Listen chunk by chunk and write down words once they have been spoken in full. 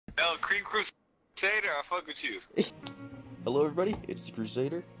Yo, Cream Crusader, I fuck with you. Hello everybody, it's the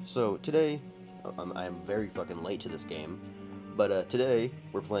Crusader. So today, I'm very fucking late to this game, but today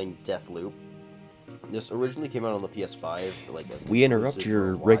we're playing Deathloop. This originally came out on the PS5, we interrupt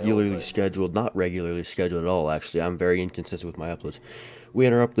your regularly scheduled, not regularly scheduled at all actually, I'm very inconsistent with my uploads. We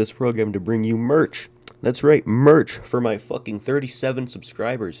interrupt this program to bring you merch. That's right, merch for my fucking 37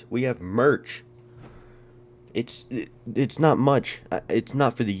 subscribers. We have merch. It's not much. It's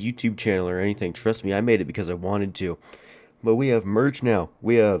not for the YouTube channel or anything. Trust me, I made it because I wanted to. But we have merch now.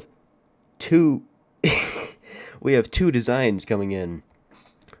 We have two we have two designs coming in.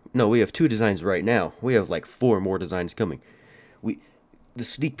 No, we have two designs right now. We have like 4 more designs coming. The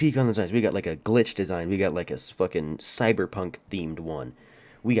sneak peek on the designs. We got like a glitch design. We got like a fucking cyberpunk themed one.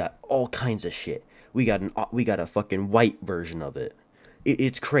 We got all kinds of shit. We got a fucking white version of it.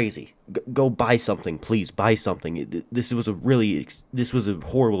 It's crazy. Go buy something, please. Buy something. This was a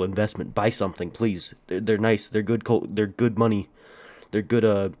horrible investment. Buy something, please. They're nice. They're good. They're good money. They're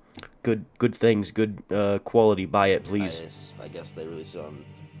good. Good things. Good quality. Buy it, please. I guess they released it on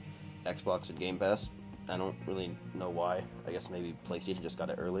Xbox and Game Pass. I don't really know why. I guess maybe PlayStation just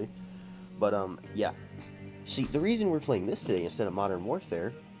got it early. But yeah. See, the reason we're playing this today instead of Modern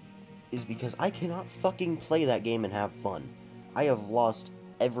Warfare is because I cannot fucking play that game and have fun. I have lost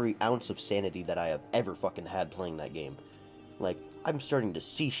every ounce of sanity that I have ever fucking had playing that game. Like, I'm starting to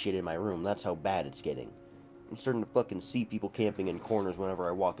see shit in my room. That's how bad it's getting. I'm starting to fucking see people camping in corners whenever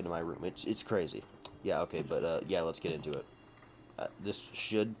I walk into my room. It's crazy. Yeah, okay, but, yeah, let's get into it. This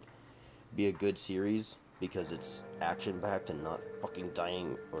should be a good series because it's action-packed and not fucking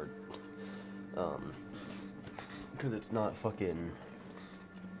dying or, because it's not fucking...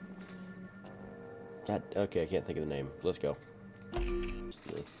 God, okay, I can't think of the name. Let's go.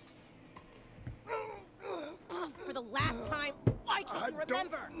 For the last time, why can't you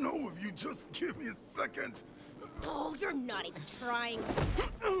remember? I don't know if you just give me a second. Oh, you're not even trying.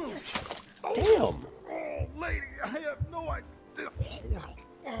 Damn! Oh, lady, I have no idea.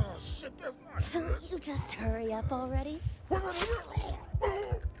 Oh, shit, that's not good. You just hurry up already. Damn!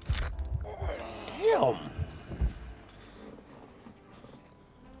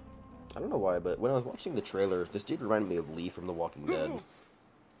 I don't know why, but when I was watching the trailer, this dude reminded me of Lee from The Walking Dead.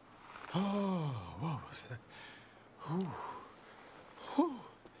 Oh, what was that? Whew. Whew.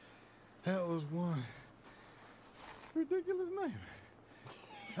 That was one ridiculous name.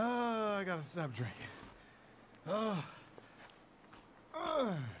 I gotta stop drinking. Okay.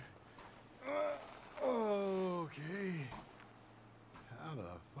 How the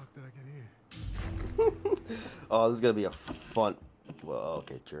fuck did I get here? Oh, this is gonna be a fun... Well,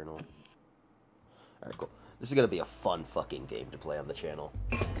 okay, journal. Alright, cool. This is gonna be a fun fucking game to play on the channel.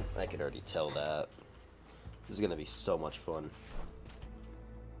 I can already tell that. This is gonna be so much fun.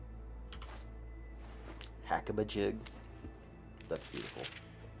 Hack-a-majig. That's beautiful.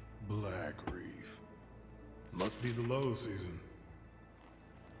 Black Reef. Must be the low season.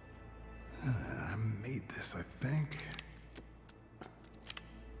 I made this, I think.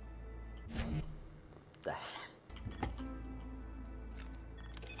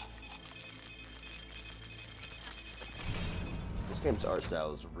 This game's art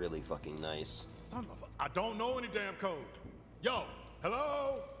style is really fucking nice. Son of a... I don't know any damn code. Yo,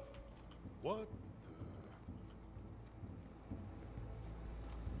 hello? What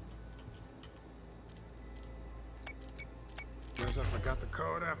the... Guess I forgot the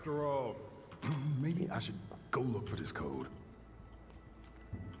code after all. Maybe I should go look for this code.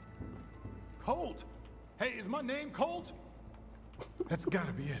 Colt? Hey, is my name Colt? That's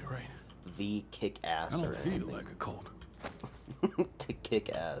gotta be it, right? V kick ass I or don't feel anything. like a Colt. To kick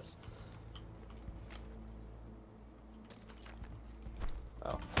ass.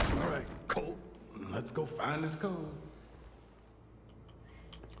 Oh. Alright, Colt. Let's go find this code.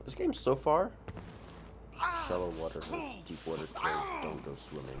 This game so far, shallow water, deep water closed, don't go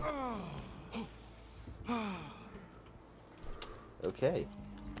swimming. Okay.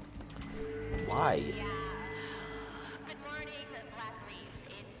 Why? Good morning, Black Reef.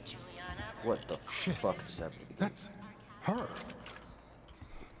 It's Juliana. What the fuck is happening? That's her. Who's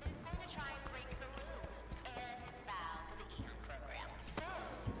going to try and break the rules and is bound to the EON program. So,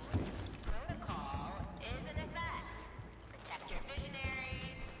 protocol is in effect. Protect your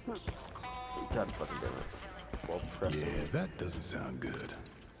visionaries, kill calls, God fucking damn it. Well, press Yeah, it. that doesn't sound good.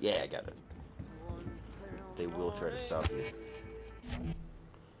 Yeah, I got it. They will try to stop you.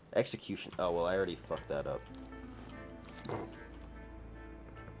 Execution. Oh, well, I already fucked that up.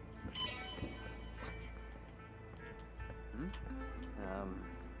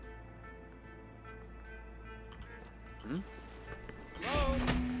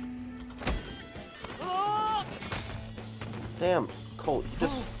 Damn, Colt, you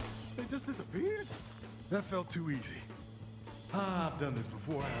just... They just disappeared? That felt too easy. I've done this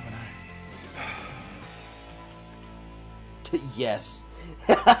before, haven't I? Yes.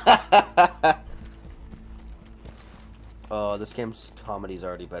 Oh, this game's comedy's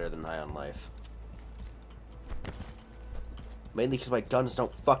already better than High on Life. Mainly because my guns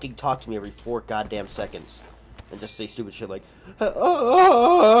don't fucking talk to me every 4 goddamn seconds. And just say stupid shit like,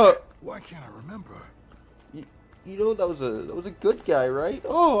 Why can't I remember? You know that was a good guy, right?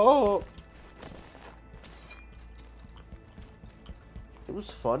 Oh. It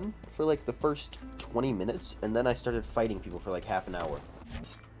was fun for like the first 20 minutes, and then I started fighting people for like half an hour.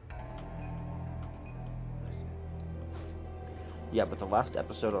 Yeah, but the last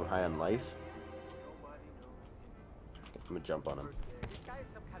episode on High on Life, I'm gonna jump on him. This guy is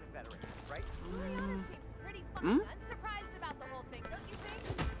some kind of veteran, right? Pretty fun. Unsurprised about the whole thing, don't you think?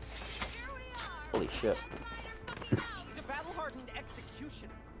 Here we are. Holy shit. He's a battle-hardened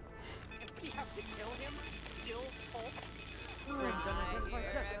executioner. If we have to kill him, kill Colt.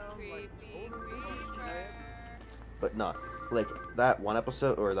 But not like that one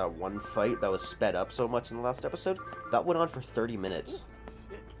episode or that one fight that was sped up so much in the last episode. That went on for 30 minutes.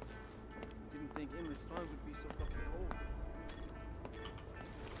 Didn't think endless fun would be so fucking old.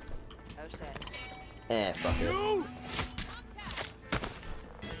 Oh shit. Fuck it.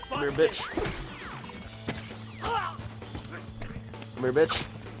 Come here, bitch. Come here, bitch.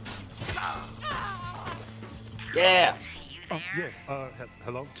 Yeah. Oh, yeah,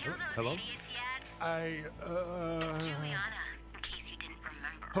 hello? Do you know those Hello? idiots yet? It's Juliana, in case you didn't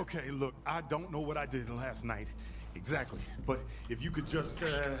remember. Okay, look, I don't know what I did last night. Exactly. But if you could just,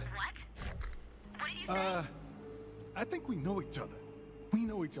 What? What did you say? I think we know each other. We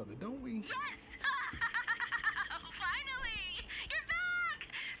know each other, don't we? Yes! Finally! You're back!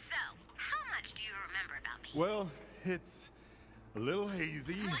 So, how much do you remember about me? Well, it's a little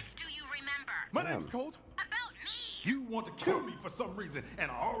hazy. What do you remember? My name's Colt. About me! You want to kill me for some reason,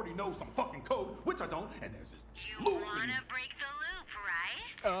 and I already know some fucking code, which I don't, and there's this You loop. wanna break the loop,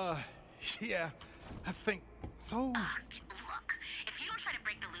 right? Yeah, I think so. Look, if you don't try to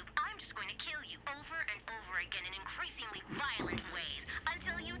break the loop, I'm just going to kill you over and over again in increasingly violent ways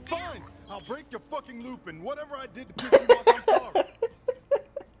until you do. Fine, I'll break your fucking loop, and whatever I did to piss you off, I'm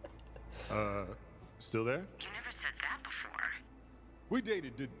sorry. Still there? You never said that before. We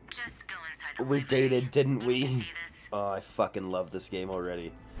dated, didn't we? Just go inside the We living dated, room. didn't You we? need to see this. Oh, I fucking love this game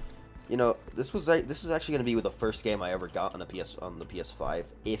already. You know, this was actually gonna be the first game I ever got on the PS5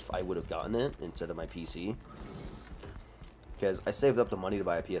 if I would have gotten it instead of my PC. Because I saved up the money to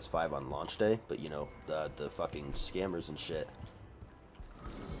buy a PS5 on launch day, but you know, the fucking scammers and shit.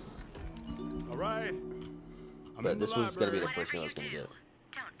 All right. But this was gonna be the first game I was gonna get.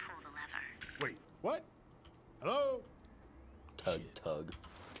 Don't pull the lever. Wait, what? Hello? Tug.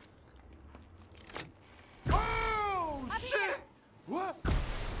 Oh, shit! What?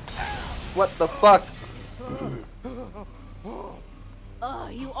 What the fuck? Oh,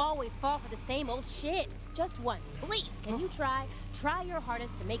 you always fall for the same old shit. Just once, please. Can you try your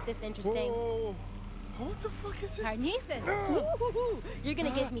hardest to make this interesting? Whoa. What the fuck is this? Carnices! Ooh, you're gonna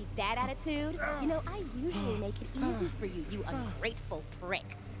give me that attitude? You know, I usually make it easy for you, you ungrateful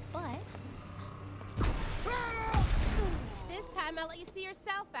prick. But this time I'll let you see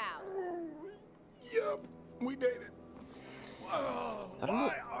yourself out. Yup, we dated. Whoa, I don't know.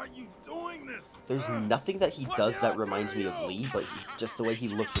 why are you doing this? There's nothing that he does that reminds me of Lee, but just the way he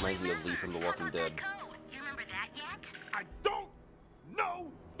looks reminds me of Lee from The Walking Dead. Code. You remember that yet? I don't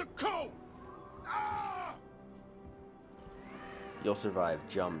know the code. Ah! You'll survive.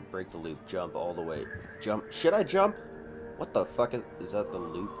 Jump. Break the loop. Jump all the way. Jump. Should I jump? What the fuck is that the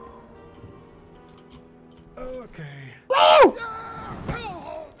loop? Okay. Woo!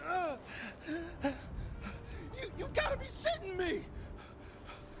 You gotta be shitting me!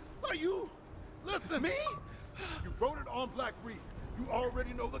 Are you? Listen, me? You wrote it on Black Reef. You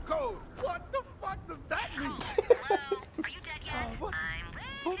already know the code. What the fuck does that mean? Hello? Are you dead yet? What? I'm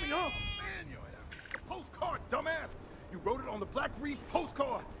Pull me waiting. up. Man, you're a postcard, dumbass. You wrote it on the Black Reef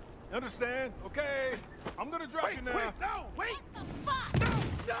postcard. Understand? Okay. I'm gonna drop you now. Wait, no, wait. What the fuck?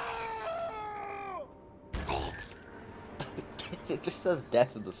 No! It just says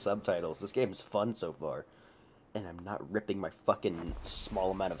death in the subtitles. This game is fun so far. And I'm not ripping my fucking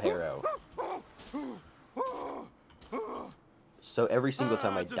small amount of hair out. So every single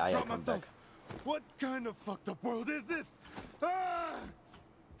time I just die, I dropped come myself. back. What kind of fucked up world is this? Ah!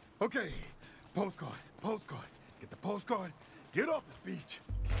 Okay, postcard. Get the postcard. Get off this beach.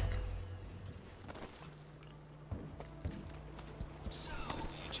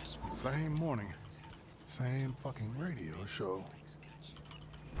 Same morning. Same fucking radio show.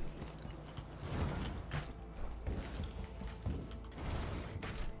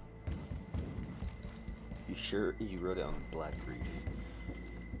 You sure you wrote it on Black Reef?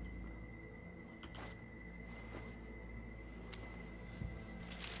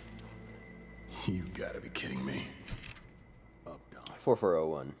 You gotta be kidding me. Up, Dom.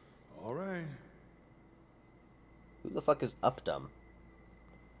 4401. All right. Who the fuck is Updum?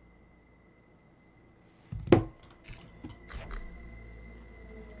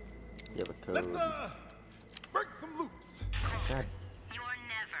 You have a code. Let's break some loops. God. You're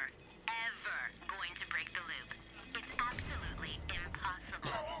never, ever going to break the loop. It's absolutely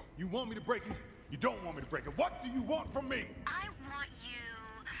impossible. You want me to break it? You don't want me to break it. What do you want from me? I want you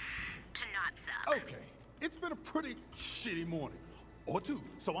to not suck. Okay, it's been a pretty shitty morning. Or two,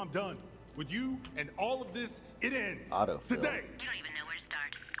 so I'm done. With you and all of this, it ends. Autofill. Today. You don't even know where to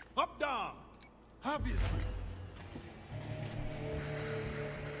start. Up, Dom. Obviously.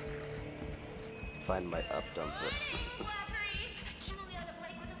 Find my Updum foot.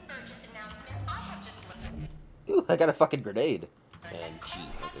 Ooh, I got a fucking grenade. And G.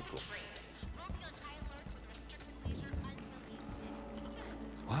 Okay, cool.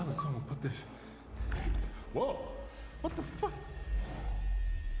 Why would someone put this? Whoa! What the fuck?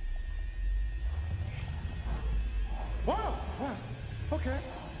 Wow! Wow! Okay.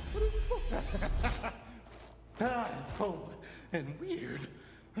 What is this supposed to be? It's cold and weird.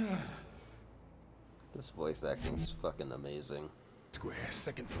 This voice acting's fucking amazing. Square,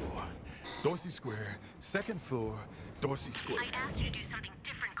 second floor. Dorsey Square, second floor, Dorsey Square. I asked you to do something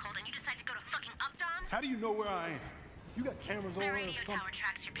different, Colt, and you decided to go to fucking Updom? How do you know where I am? You got cameras The on or radio something? tower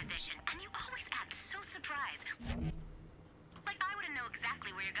tracks your position, and you always act so surprised. Like I wouldn't know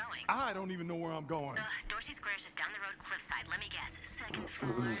exactly where you're going. I don't even know where I'm going. Dorsey Square's just down the road cliffside. Let me guess. Second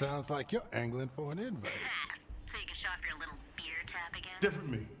floor. Sounds like you're angling for an invite. So you can show off your little beer tab again?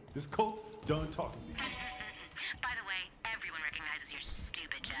 Different me. This Colt's done talking to me. By the way, everyone recognizes your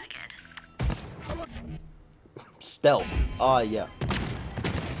stupid jacket. Stealth. Ah, yeah.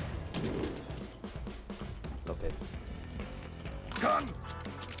 Okay. Gun!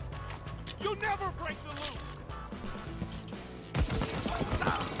 You'll never break the loop!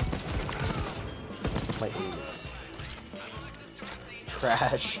 My aim is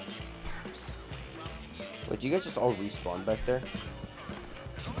trash. Wait, do you guys just all respawn back there?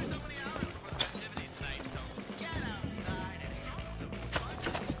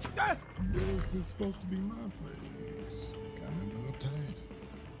 This is supposed to be my place. Kind of uptight.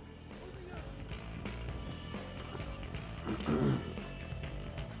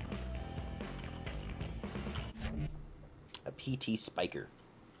 A PT spiker.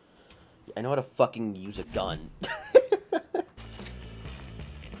 I know how to fucking use a gun.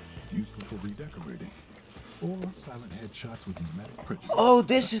 Useful for redecorating. Or silent headshots with pneumatic prejudice. Oh,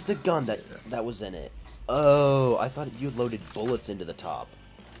 this is the gun that was in it. Oh, I thought you loaded bullets into the top.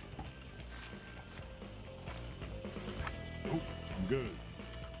 Oh, I'm good.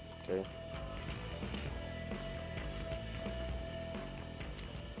 Okay.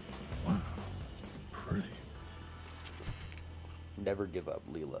 Wow. Pretty. Never give up,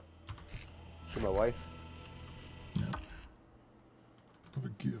 Leela. She my wife? No. Never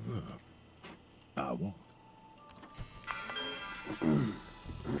give up. I won't.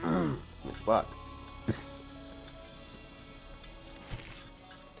 Fuck.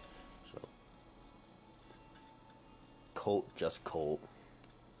 So. Colt, just Colt.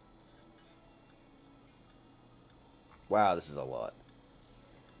 Wow, this is a lot.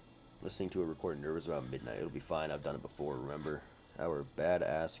 Listening to a recording nervous around midnight. It'll be fine. I've done it before, remember? Our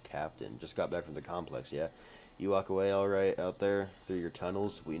badass captain. Just got back from the complex, yeah? You walk away alright out there through your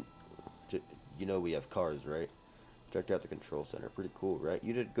tunnels? You know we have cars, right? Checked out the control center. Pretty cool, right?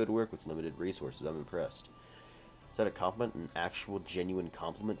 You did good work with limited resources. I'm impressed. Is that a compliment? An actual, genuine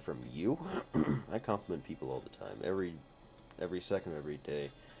compliment from you? I compliment people all the time. Every second of every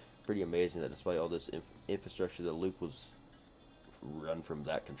day. Pretty amazing that despite all this infrastructure, the loop was run from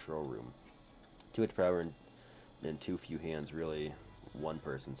that control room. Too much power and too few hands, really. One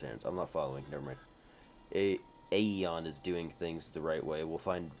person's hands. I'm not following. Never mind. Aeon is doing things the right way. We'll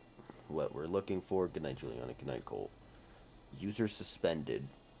find what we're looking for. Good night, Juliana. Good night, Cole. User suspended.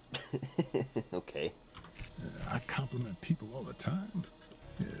 Okay. I compliment people all the time.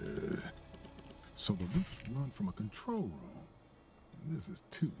 So the loops run from a control room. This is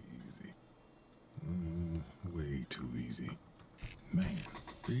too easy. Way too easy. Man,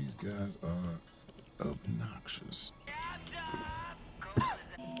 these guys are obnoxious.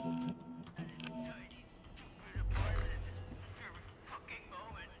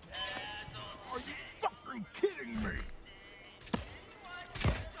 Are you fucking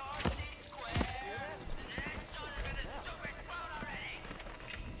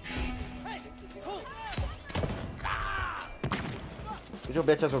Get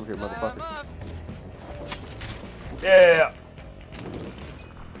your bitch ass over here, motherfucker. Yeah!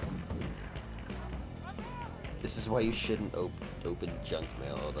 This is why you shouldn't open junk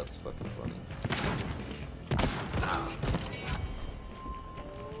mail. Oh, that's fucking funny.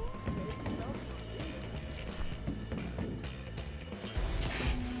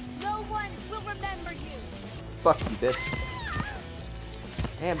 No one will remember you. Fuck you, bitch.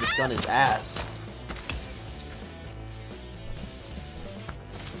 Damn, this gun is ass.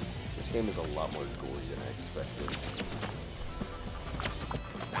 This game is a lot more gory than I expected.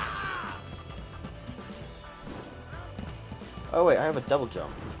 Oh wait, I have a double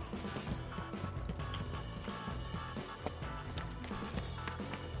jump.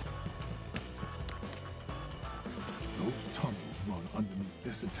 Those tunnels run underneath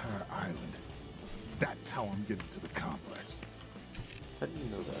this entire island. That's how I'm getting to the complex. How do you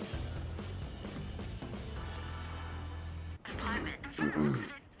know that? Apartment. You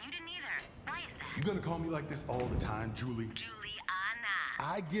didn't either. Why is that? You gonna call me like this all the time, Julie? Juliana.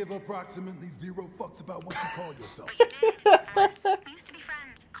 I give approximately 0 fucks about what you call yourself. But you did. Once. We used to be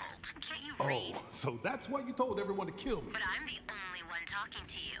friends. Colt. Can't you read? Oh, so that's why you told everyone to kill me. But I'm the only one talking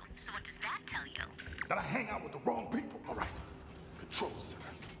to you. So what does that tell you? That I hang out with the wrong people. All right. Control center.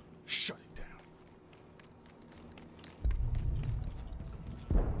 Shut it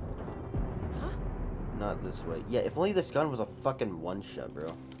down. Not this way. Yeah, if only this gun was a fucking one-shot,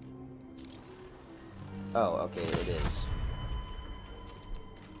 bro. Oh, okay, it is.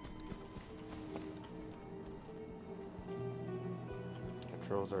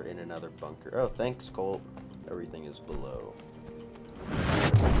 Controls are in another bunker. Oh, thanks, Colt. Everything is below.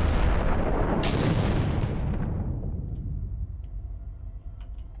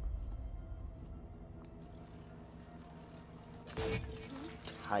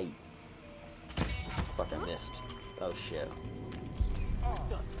 Height. Fuck, I missed. Oh, shit.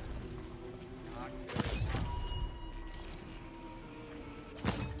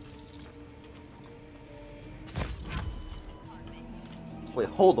 Wait,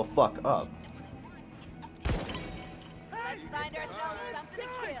 hold the fuck up. Find ourselves something to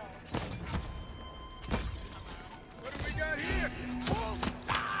kill. What do we got here?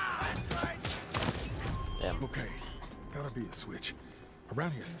 Damn. Okay, gotta be a switch.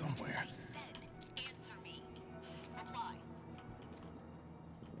 Around here somewhere. Answer me. Reply.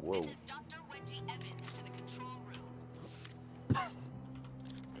 Whoa. Dr. Wendy Evans to the control room.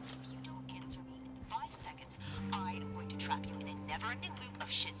 If you don't answer me in 5 seconds, I am going to trap you in a never-ending loop of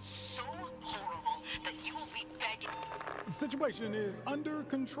shit so horrible that you will be begging. The situation is under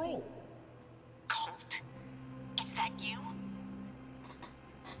control. Colt? Is that you?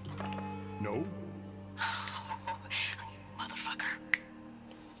 No. Motherfucker.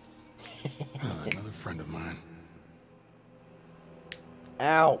 Another friend of mine.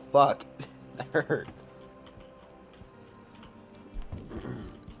 Ow, fuck. That hurt.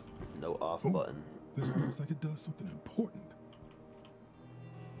 No off Ooh, button. this looks like it does something important.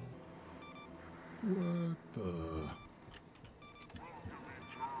 What the?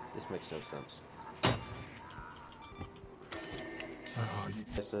 This makes no sense. Oh, you...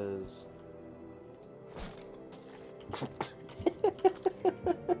 This is...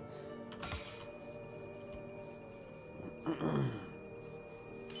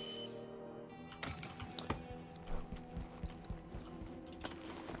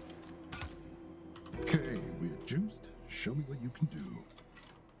 Okay, we're juiced. Show me what you can do.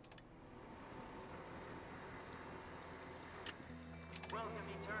 Welcome,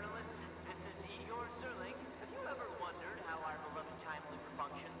 Eternalists. This is Eeyore Zerling. Have you ever wondered how our beloved time loop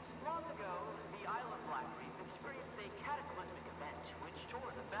functions? Long ago, the Isle of Black Reef experienced a cataclysmic event which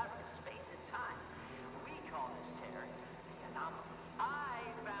tore the fabric of space and time. We call this tear the anomaly. I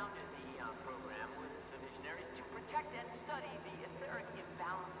founded the EON program with the visionaries to protect and study the etheric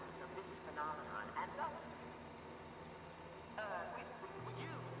imbalances of this phenomenon, and thus, you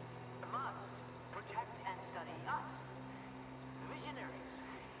must protect and study us. Visionaries,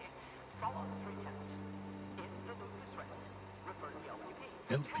 follow the 3 tenets. If the loop is threatened, refer to the LPP.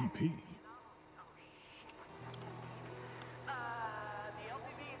 LPP? The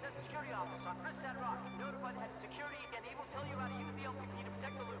LPP is at the security office on Kristad Rock. Notify the head of security, and he will tell you how to use the LPP to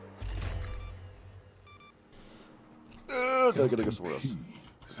protect the loop. I gotta go somewhere else. LPP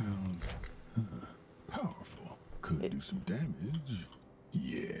sounds powerful. Could do some damage.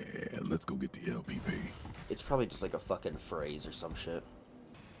 Yeah, let's go get the LPP. It's probably just like a fucking phrase or some shit.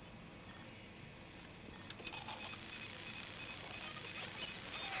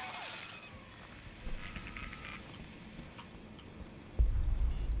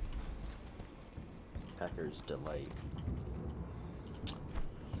 Hacker's Delight.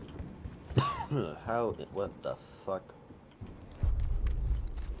 How? What the fuck?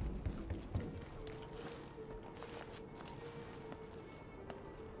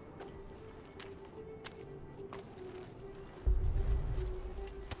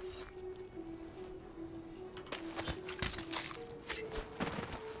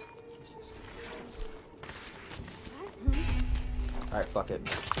 Alright, fuck it.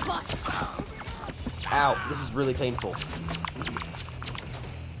 Ow, this is really painful.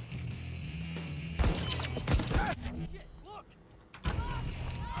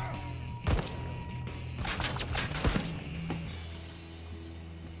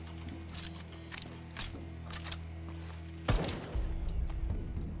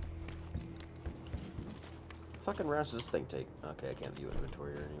 Fucking rounds does this thing take? Okay, I can't view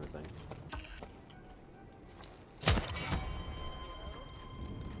inventory or anything.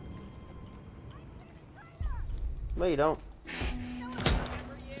 No, you don't.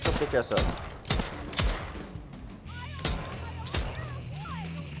 Go pick us up.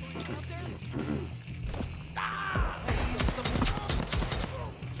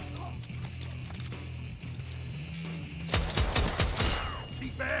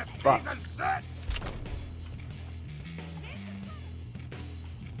 Fuck.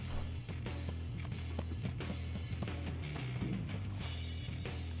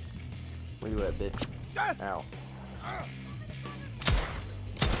 Where you at, bitch? Ow.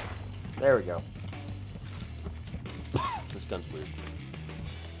 There we go. This gun's weird.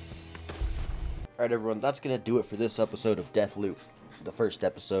 Alright everyone, that's gonna do it for this episode of Deathloop. The first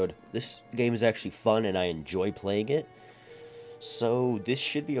episode. This game is actually fun and I enjoy playing it. So this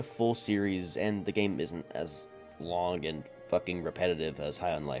should be a full series and the game isn't as long and fucking repetitive as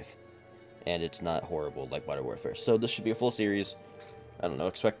High on Life. And it's not horrible like Modern Warfare. So this should be a full series. I don't know,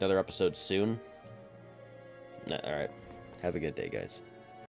 expect another episode soon. Alright. Have a good day, guys.